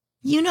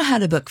You know how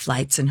to book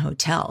flights and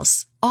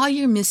hotels. All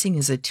you're missing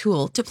is a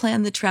tool to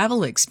plan the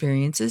travel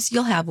experiences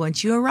you'll have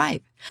once you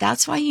arrive.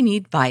 That's why you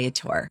need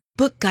Viator.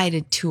 Book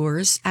guided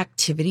tours,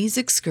 activities,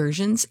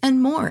 excursions,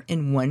 and more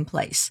in one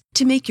place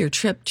to make your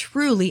trip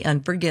truly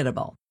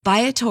unforgettable.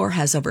 Viator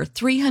has over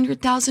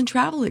 300,000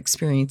 travel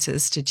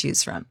experiences to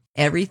choose from.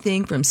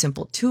 Everything from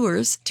simple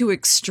tours to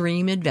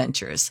extreme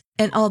adventures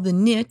and all the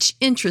niche,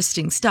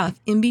 interesting stuff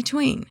in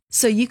between.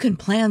 So you can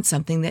plan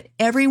something that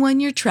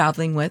everyone you're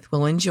traveling with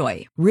will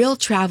enjoy. Real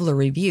traveler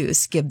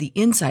reviews give the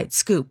inside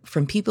scoop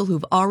from people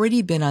who've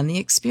already been on the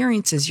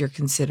experiences you're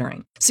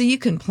considering. So you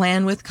can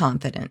plan with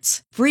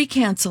confidence. Free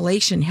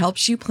cancellation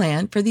helps you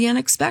plan for the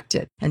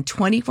unexpected. And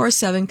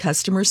 24/7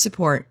 customer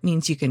support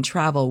means you can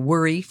travel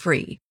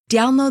worry-free.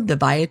 Download the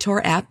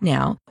Viator app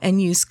now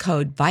and use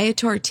code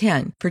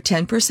Viator10 for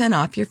 10%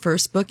 off your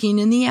first booking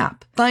in the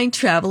app. Find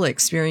travel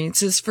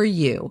experiences for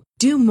you.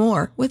 Do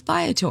more with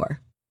Viator.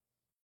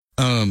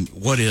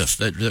 What if?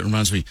 That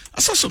reminds me.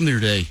 I saw something the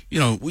other day. You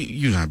know,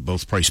 you and I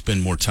both probably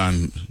spend more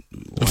time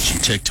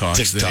watching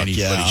TikToks than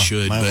anybody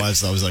should. My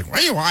wife's always like, "Why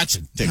are you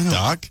watching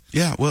TikTok?"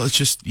 Yeah, well, it's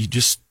just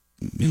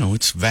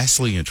it's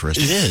vastly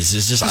interesting. It is.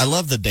 It's just I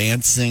love the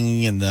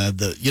dancing and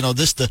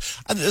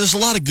there's a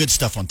lot of good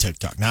stuff on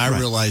TikTok. Now I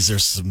realize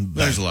there's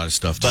a lot of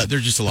stuff, but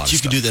there's just a lot of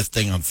stuff. You can do that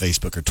thing on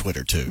Facebook or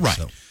Twitter too. Right.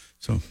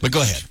 So but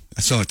go ahead.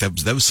 I sound like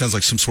that sounds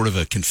like some sort of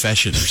a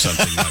confession or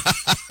something.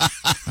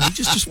 Like,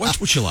 just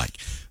watch what you like.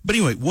 But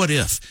anyway, what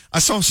if? I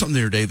saw something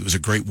the other day that was a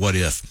great what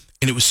if,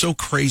 and it was so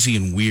crazy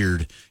and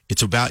weird.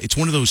 It's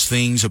one of those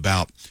things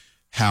about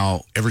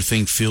how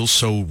everything feels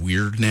so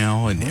weird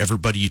now, and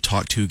everybody you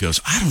talk to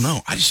goes, I don't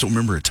know. I just don't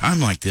remember a time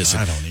like this.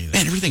 I don't either.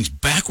 Man, everything's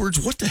backwards.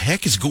 What the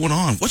heck is going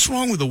on? What's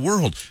wrong with the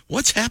world?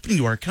 What's happening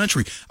to our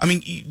country? I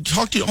mean, you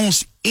talk to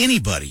almost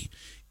anybody,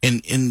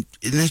 and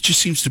that just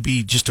seems to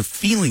be just a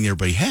feeling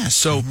everybody has.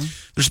 So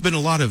there's been a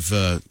lot of,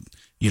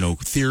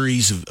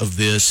 theories of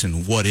this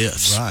and what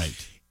ifs. Right.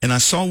 And I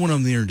saw one of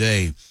them the other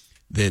day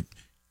that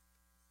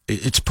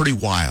it's pretty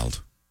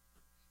wild.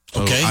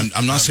 Okay.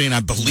 I'm not saying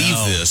I believe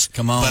this.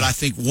 Come on. But I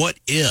think, what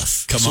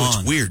if? Come on.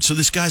 It's weird. So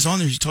this guy's on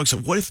there. He talks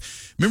about, what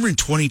if, remember in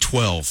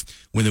 2012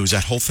 when there was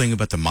that whole thing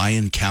about the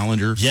Mayan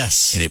calendar?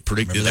 Yes. And it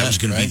predicted that was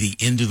going to be the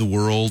end of the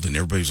world. And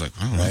everybody's like,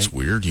 oh, that's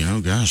weird.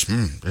 Gosh.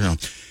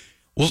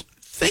 Well,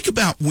 think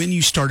about when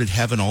you started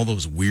having all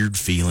those weird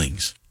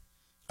feelings.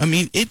 I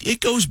mean, it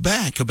goes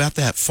back about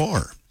that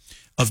far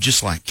of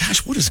just like,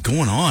 gosh, what is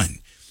going on?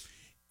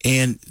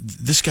 And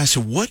this guy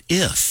said, what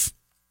if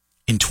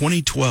in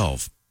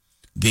 2012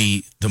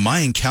 the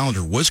Mayan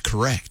calendar was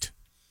correct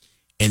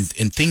and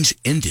things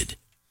ended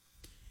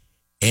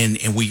and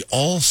we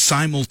all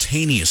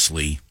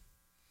simultaneously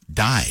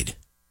died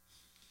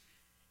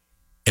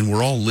and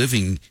we're all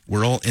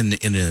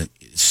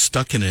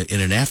stuck in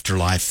an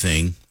afterlife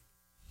thing.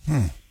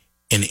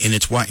 And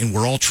it's why, and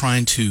we're all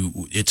trying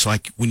to, it's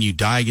like when you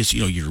die, I guess,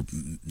 your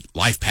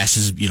life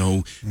passes,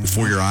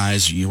 before your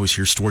eyes. You always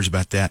hear stories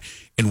about that.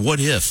 And what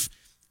if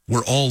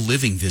we're all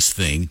living this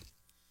thing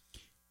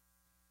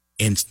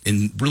and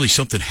really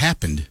something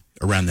happened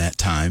around that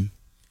time.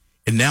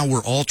 And now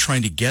we're all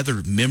trying to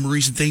gather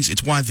memories and things.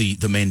 It's why the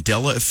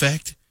Mandela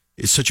effect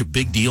is such a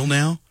big deal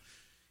now.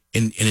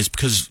 And it's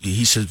because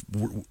he says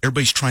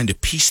everybody's trying to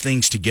piece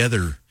things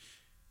together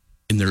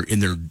in their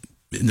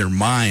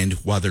mind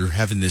while they're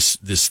having this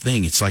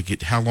thing. It's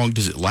like, how long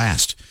does it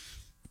last?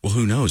 Well,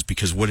 who knows?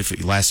 Because what if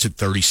it lasted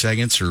 30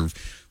 seconds or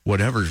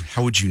whatever?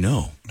 How would you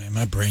know? Man,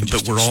 my brain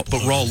just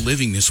But we're all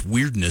living this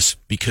weirdness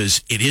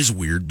because it is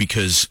weird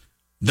because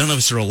none of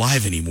us are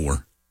alive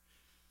anymore.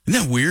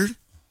 Isn't that weird?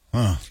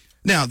 Huh.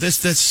 Now,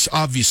 that's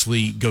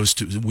obviously goes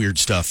to weird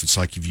stuff. It's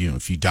like if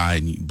you die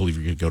and you believe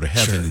you're going to go to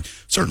heaven.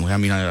 Sure. Certainly, I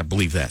mean, I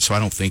believe that. So I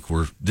don't think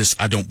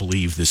I don't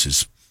believe this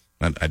is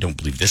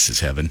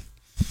heaven.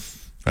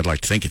 I'd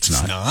like to think it's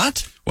not. It's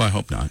not? Well, I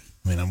hope not.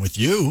 I mean, I'm with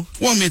you.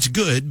 Well, I mean, it's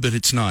good, but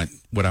it's not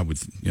what I would,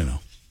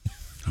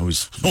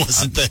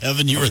 Wasn't the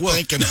heaven you were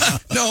thinking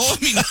of? No, I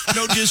mean,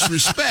 no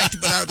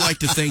disrespect, but I would like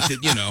to think that,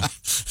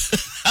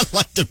 I'd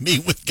like to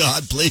meet with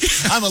God,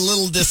 please. I'm a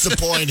little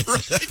disappointed.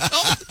 Right?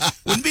 No,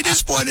 wouldn't be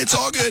disappointed. It's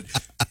all good.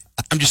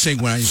 I'm just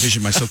saying when I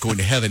envision myself going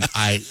to heaven,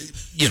 I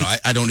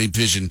don't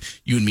envision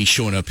you and me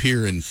showing up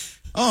here and,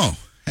 oh,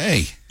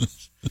 hey.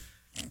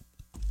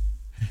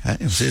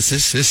 This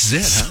is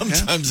it.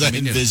 Sometimes I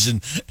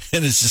envision,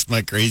 and it's just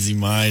my crazy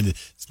mind.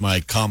 It's my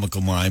comical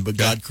mind. But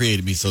God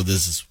created me, so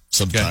this is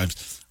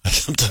sometimes. I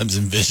sometimes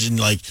envision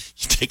like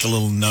you take a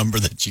little number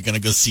that you're gonna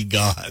go see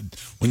God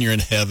when you're in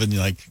heaven.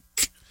 You're like,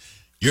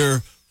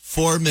 you're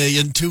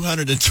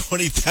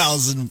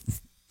 4,220,000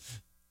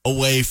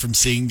 away from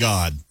seeing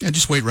God. Yeah,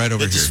 just wait right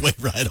over here. Just wait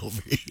right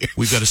over here.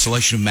 We've got a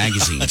selection of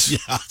magazines.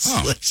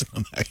 Selection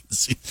of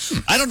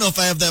magazines. I don't know if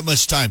I have that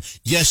much time.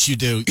 Yes, you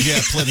do. You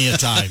have plenty of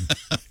time.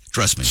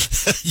 Trust me.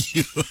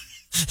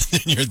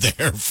 You're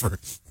there for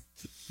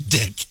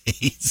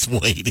decades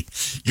waiting.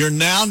 You're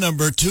now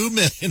number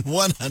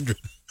 2,100,000.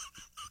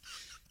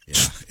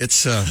 Yeah,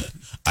 it's.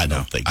 I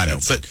don't think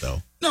that's it,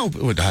 though. No,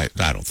 but I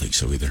don't think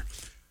so either.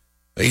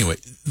 Anyway,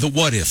 the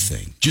what if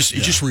thing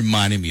it just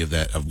reminded me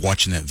of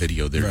watching that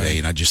video the other day,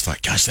 and I just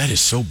thought, gosh, that is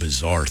so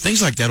bizarre.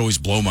 Things like that always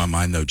blow my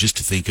mind, though, just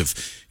to think of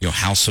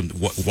how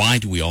why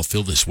do we all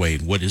feel this way,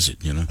 and what is it?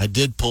 I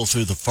did pull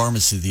through the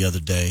pharmacy the other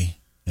day,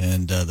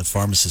 and the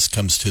pharmacist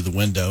comes to the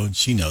window, and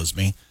she knows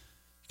me.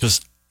 She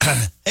goes,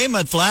 "Hey,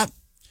 Mudflap,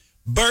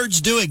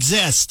 birds do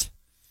exist."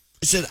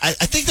 I said, I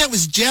think that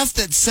was Jeff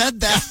that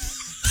said that.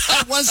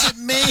 That wasn't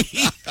me.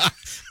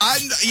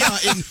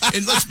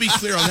 And let's be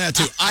clear on that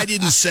too. I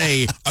didn't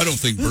say I don't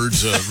think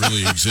birds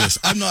really exist.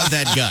 I'm not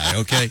that guy.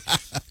 Okay.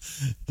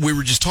 We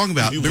were just talking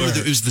about. It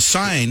was the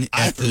sign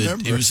at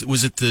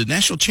was it the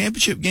national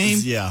championship game?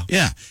 Yeah.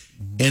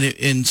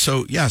 And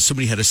so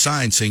somebody had a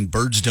sign saying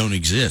birds don't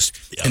exist,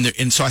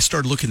 and so I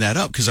started looking that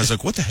up because I was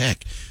like, what the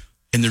heck?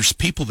 And there's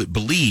people that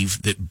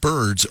believe that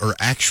birds are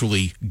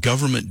actually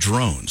government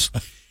drones.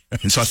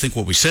 And so I think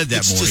what we said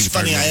that morning, just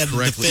funny, I had to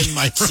defend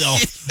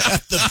myself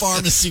at the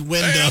pharmacy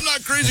window. Hey, I'm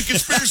not crazy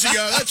conspiracy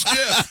guy. That's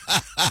Jeff.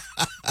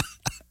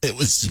 It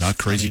was not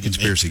crazy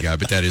conspiracy guy,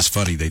 but that is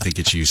funny. They think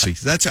it's you. See,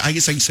 I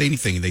guess I can say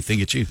anything, and they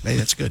think it's you. Hey,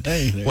 that's good.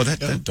 Hey, well,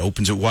 that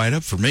opens it wide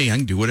up for me. I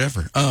can do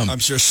whatever. I'm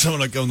sure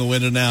someone will go in the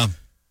window now.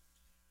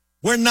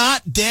 We're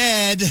not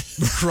dead.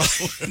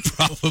 Right,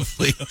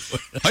 probably.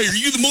 Hey, are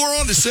you the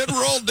moron that said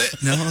we're all dead?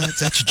 No,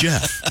 that's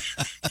Jeff.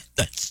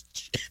 That's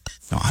Jeff.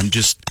 No,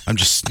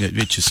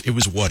 it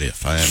was what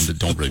if. I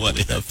don't really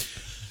believe that.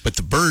 But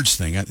the birds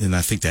thing, and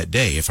I think that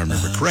day, if I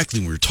remember correctly,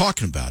 when we were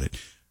talking about it,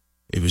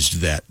 it was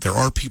that there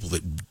are people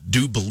that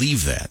do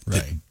believe that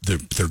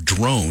they're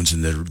drones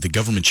and the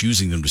government's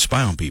using them to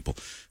spy on people.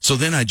 So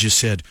then I just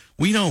said,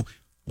 well,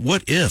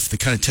 what if the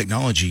kind of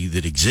technology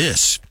that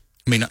exists,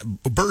 I mean,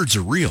 birds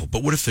are real,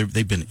 but what if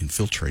they've been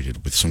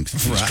infiltrated with some of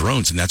these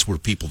drones, and that's where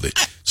people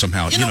that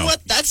somehow, you know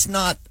what? That's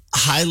not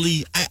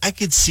highly. I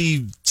could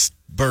see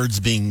birds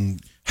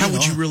being. How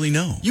would you really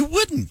know? You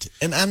wouldn't.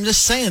 And I'm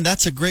just saying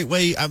that's a great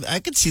way. I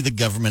could see the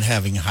government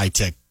having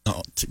high-tech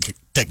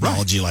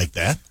technology like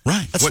that.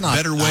 Right. That's what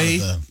better way?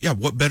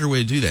 What better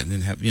way to do that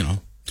than have,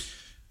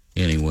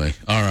 Anyway,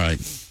 all right.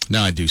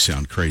 Now I do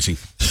sound crazy.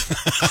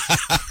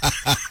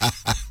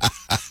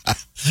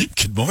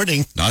 Good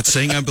morning. Not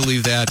saying I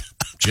believe that.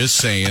 Just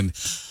saying,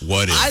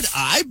 what if?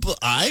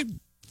 I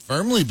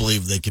firmly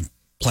believe they can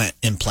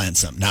implant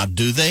something. Now,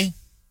 do they?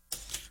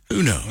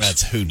 Who knows?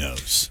 That's who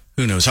knows.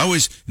 Who knows?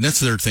 And that's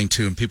the other thing,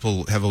 too, and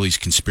people have all these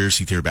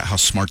conspiracy theories about how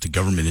smart the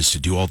government is to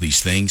do all these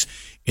things,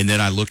 and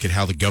then I look at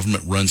how the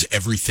government runs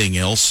everything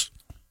else,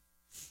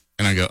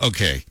 and I go,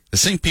 okay, the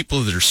same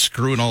people that are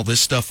screwing all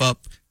this stuff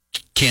up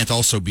can't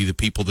also be the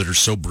people that are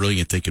so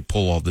brilliant they could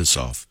pull all this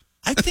off.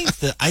 I think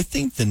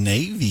the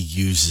Navy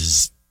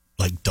uses,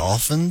 like,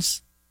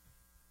 dolphins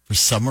for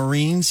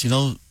submarines,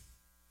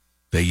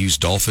 They use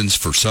dolphins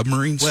for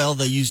submarines? Well,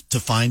 they use to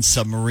find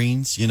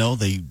submarines,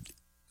 they...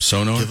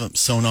 Sonar? Give them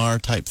sonar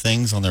type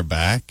things on their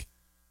back.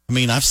 I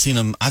mean, I've seen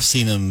them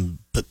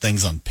put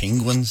things on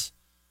penguins.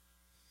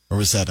 Or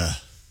was that a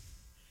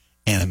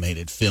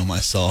animated film I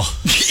saw?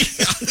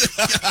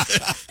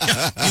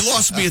 You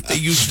lost me if they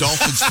use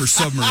dolphins for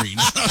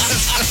submarines.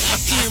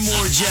 Hear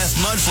more Jeff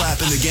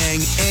Mudflap and the gang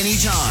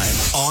anytime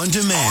on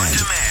demand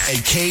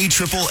at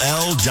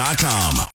KLLL.com.